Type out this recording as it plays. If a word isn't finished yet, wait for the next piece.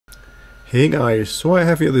Hey guys, so I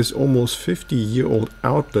have here this almost 50-year-old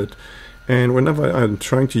outlet, and whenever I'm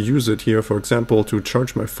trying to use it here, for example, to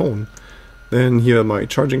charge my phone, then here my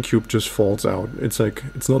charging cube just falls out. It's like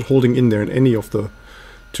it's not holding in there in any of the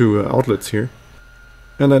two outlets here.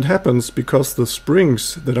 And that happens because the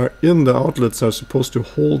springs that are in the outlets are supposed to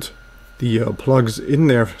hold the plugs in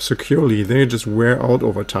there securely. They just wear out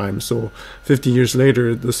over time. So 50 years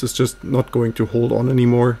later, this is just not going to hold on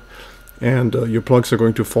anymore, and your plugs are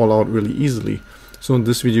going to fall out really easily. So in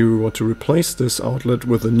this video we want to replace this outlet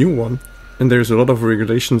with a new one, and there's a lot of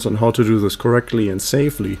regulations on how to do this correctly and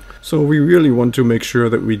safely. So we really want to make sure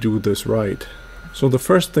that we do this right. So the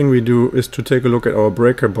first thing we do is to take a look at our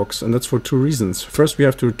breaker box, and that's for two reasons. First, we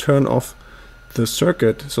have to turn off the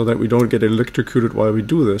circuit so that we don't get electrocuted while we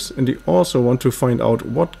do this, and you also want to find out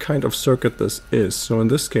what kind of circuit this is. So in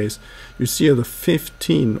this case you see the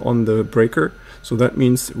 15 on the breaker, so that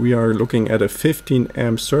means we are looking at a 15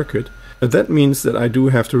 amp circuit, and that means that I do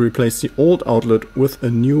have to replace the old outlet with a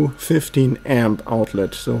new 15 amp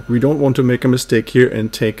outlet. So we don't want to make a mistake here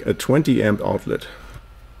and take a 20 amp outlet.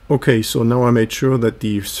 Okay, so now I made sure that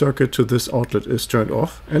the circuit to this outlet is turned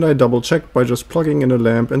off, and I double checked by just plugging in a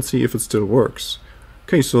lamp and see if it still works.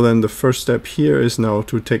 Okay, so then the first step here is now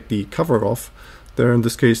to take the cover off. There in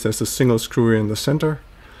this case there's a single screw here in the center,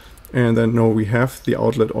 and then now we have the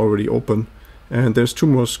outlet already open, and there's two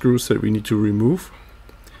more screws that we need to remove.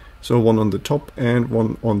 So one on the top and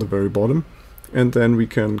one on the very bottom, and then we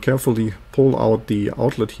can carefully pull out the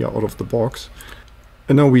outlet here out of the box.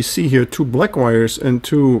 And now we see here two black wires and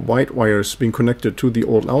two white wires being connected to the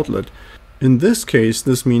old outlet. In this case,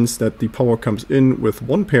 this means that the power comes in with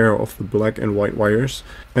one pair of the black and white wires,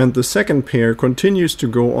 and the second pair continues to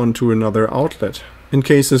go on to another outlet. In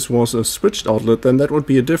case this was a switched outlet, then that would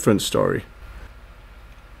be a different story.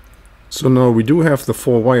 So now we do have the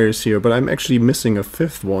four wires here, but I'm actually missing a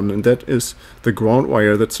fifth one, and that is the ground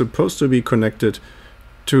wire that's supposed to be connected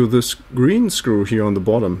to this green screw here on the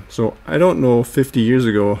bottom. So I don't know 50 years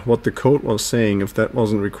ago what the code was saying, if that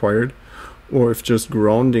wasn't required, or if just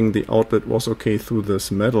grounding the outlet was okay through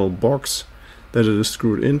this metal box that it is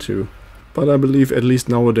screwed into. But I believe at least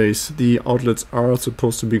nowadays the outlets are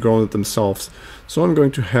supposed to be grounded themselves. So I'm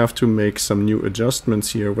going to have to make some new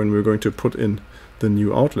adjustments here when we're going to put in the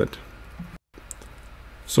new outlet.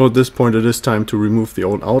 So at this point it is time to remove the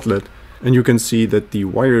old outlet. And you can see that the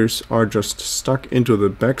wires are just stuck into the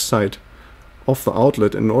backside of the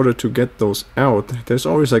outlet. In order to get those out, there's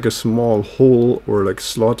always like a small hole or like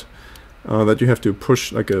slot that you have to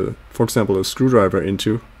push, like for example a screwdriver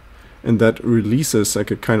into, and that releases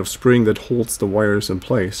like a kind of spring that holds the wires in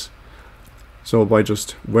place. So by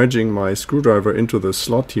just wedging my screwdriver into the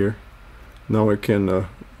slot here, now I can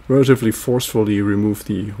relatively forcefully remove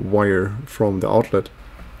the wire from the outlet.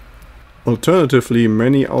 Alternatively,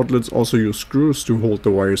 many outlets also use screws to hold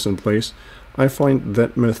the wires in place. I find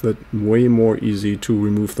that method way more easy to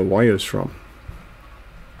remove the wires from.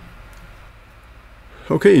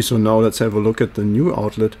 Okay, so now let's have a look at the new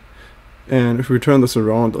outlet. And if we turn this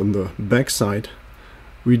around on the back side,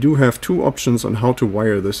 we do have two options on how to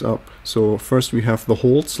wire this up. So first we have the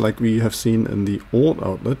holes like we have seen in the old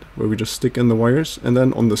outlet, where we just stick in the wires, and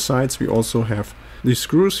then on the sides we also have the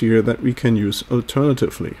screws here that we can use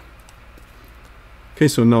alternatively. Okay,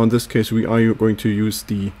 so now in this case we are going to use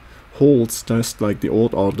the holes just like the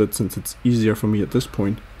old outlet, since it's easier for me at this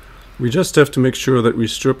point. We just have to make sure that we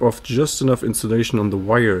strip off just enough insulation on the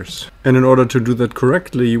wires. And in order to do that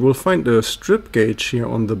correctly, you will find a strip gauge here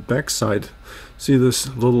on the back side. See this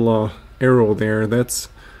little arrow there? That's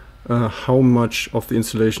how much of the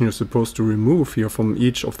insulation you're supposed to remove here from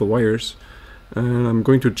each of the wires. And I'm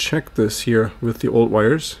going to check this here with the old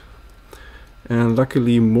wires. And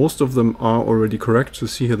luckily most of them are already correct. So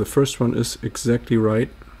see here, the first one is exactly right.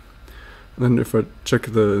 And then if I check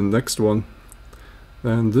the next one,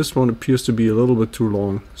 then this one appears to be a little bit too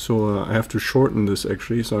long. So I have to shorten this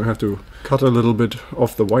actually. So I have to cut a little bit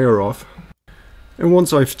of the wire off. And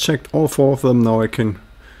once I've checked all four of them, now I can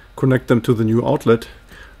connect them to the new outlet.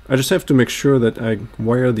 I just have to make sure that I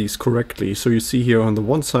wire these correctly. So you see here on the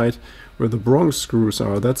one side where the bronze screws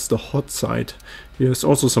are, that's the hot side. Here's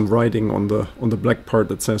also some writing on the black part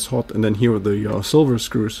that says hot, and then here are the silver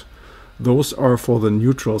screws. Those are for the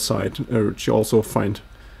neutral side, which you also find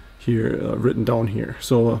here written down here.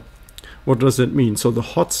 So what does that mean? So the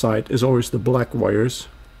hot side is always the black wires.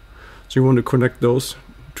 So you want to connect those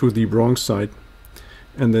to the bronze side,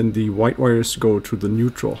 and then the white wires go to the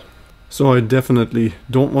neutral. So I definitely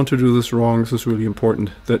don't want to do this wrong. This is really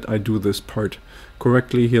important that I do this part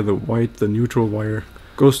correctly. Here the neutral wire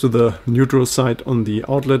goes to the neutral side on the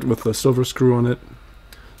outlet with the silver screw on it.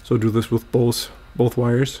 So do this with both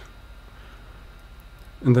wires.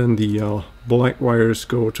 And then the black wires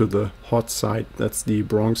go to the hot side. That's the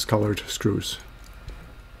bronze colored screws.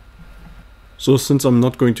 So since I'm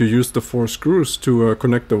not going to use the 4 screws to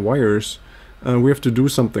connect the wires, we have to do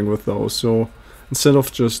something with those. So instead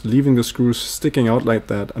of just leaving the screws sticking out like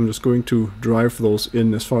that, I'm just going to drive those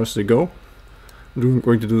in as far as they go. I'm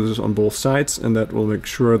going to do this on both sides, and that will make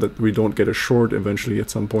sure that we don't get a short eventually at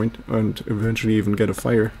some point, and eventually even get a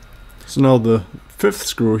fire. So now the 5th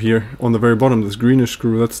screw here on the very bottom, this greenish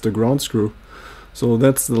screw, that's the ground screw. So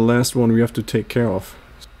that's the last one we have to take care of.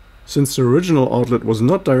 Since the original outlet was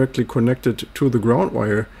not directly connected to the ground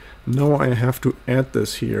wire, now I have to add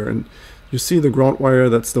this here. And you see the ground wire,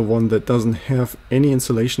 that's the one that doesn't have any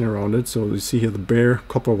insulation around it. So you see here the bare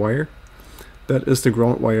copper wire. That is the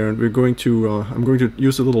ground wire, and we're going to I'm going to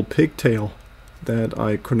use a little pigtail that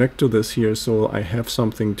I connect to this here, so I have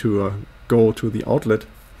something to go to the outlet.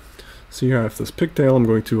 So here I have this pigtail. I'm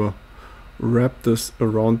going to wrap this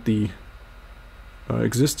around the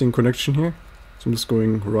existing connection here. So I'm just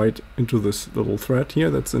going right into this little thread here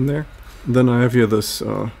that's in there. Then I have here this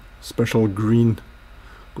special green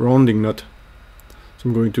grounding nut. So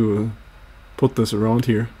I'm going to put this around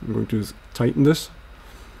here. I'm going to tighten this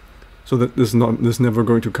so that this is never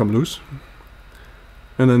going to come loose.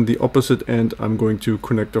 And then the opposite end I'm going to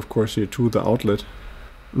connect, of course, here to the outlet.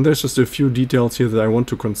 And there's just a few details here that I want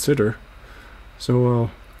to consider. So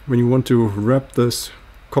when you want to wrap this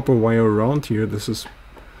copper wire around here, this is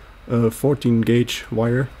a 14 gauge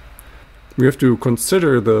wire. We have to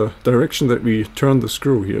consider the direction that we turn the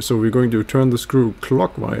screw here. So we're going to turn the screw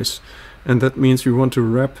clockwise, and that means we want to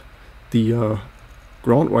wrap the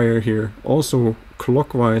ground wire here also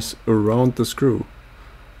clockwise around the screw.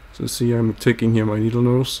 So see, I'm taking here my needle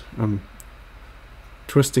nose, I'm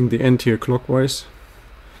twisting the end here clockwise,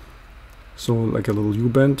 so like a little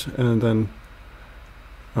U-bend, and then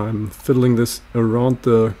I'm fiddling this around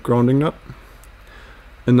the grounding nut.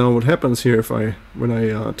 And now what happens here, when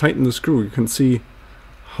I tighten the screw, you can see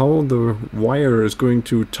how the wire is going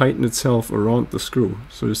to tighten itself around the screw.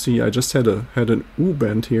 So you see, I just had an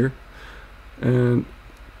U-bend here, and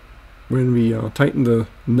when we tighten the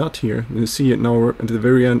nut here, you see it now at the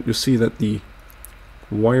very end, you see that the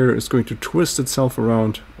wire is going to twist itself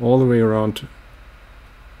around, all the way around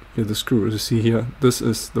here, the screw. As you see here, this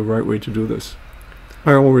is the right way to do this.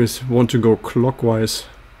 I always want to go clockwise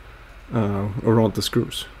around the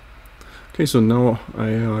screws. Okay, so now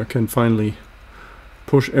I can finally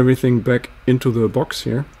push everything back into the box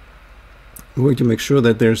here. I'm going to make sure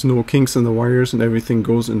that there's no kinks in the wires and everything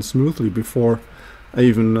goes in smoothly before I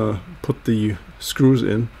even put the screws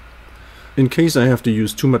in. In case I have to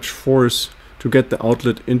use too much force to get the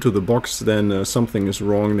outlet into the box, then something is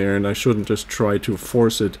wrong there, and I shouldn't just try to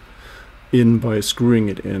force it in by screwing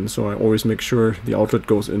it in. So I always make sure the outlet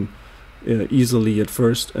goes in easily at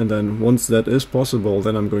first, and then once that is possible,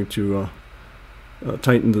 then I'm going to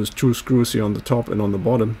tighten those 2 screws here on the top and on the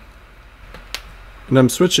bottom. And I'm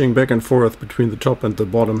switching back and forth between the top and the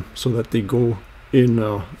bottom so that they go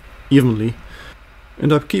in evenly.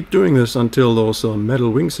 And I keep doing this until those metal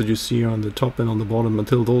wings that you see on the top and on the bottom,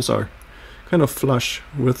 until those are kind of flush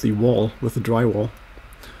with the wall, with the drywall.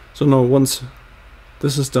 So now once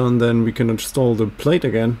this is done, then we can install the plate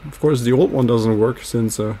again. Of course the old one doesn't work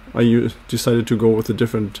since I decided to go with a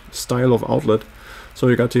different style of outlet. So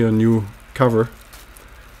I got here a new cover,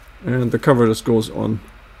 and the cover just goes on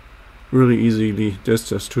really easily. There's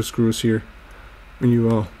just 2 screws here. When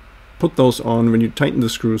you put those on, when you tighten the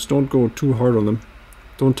screws, don't go too hard on them.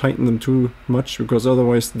 Don't tighten them too much, because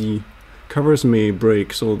otherwise the covers may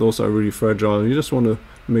break. So those are really fragile. You just want to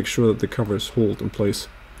make sure that the covers hold in place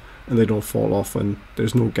and they don't fall off and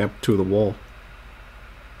there's no gap to the wall.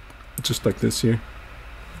 Just like this here.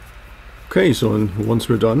 Okay, so once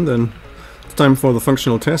we're done, then it's time for the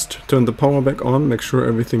functional test. Turn the power back on, make sure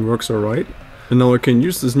everything works alright. And now I can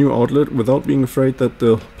use this new outlet without being afraid that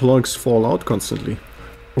the plugs fall out constantly.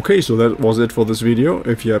 Okay, so that was it for this video.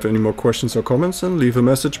 If you have any more questions or comments, then leave a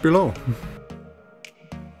message below.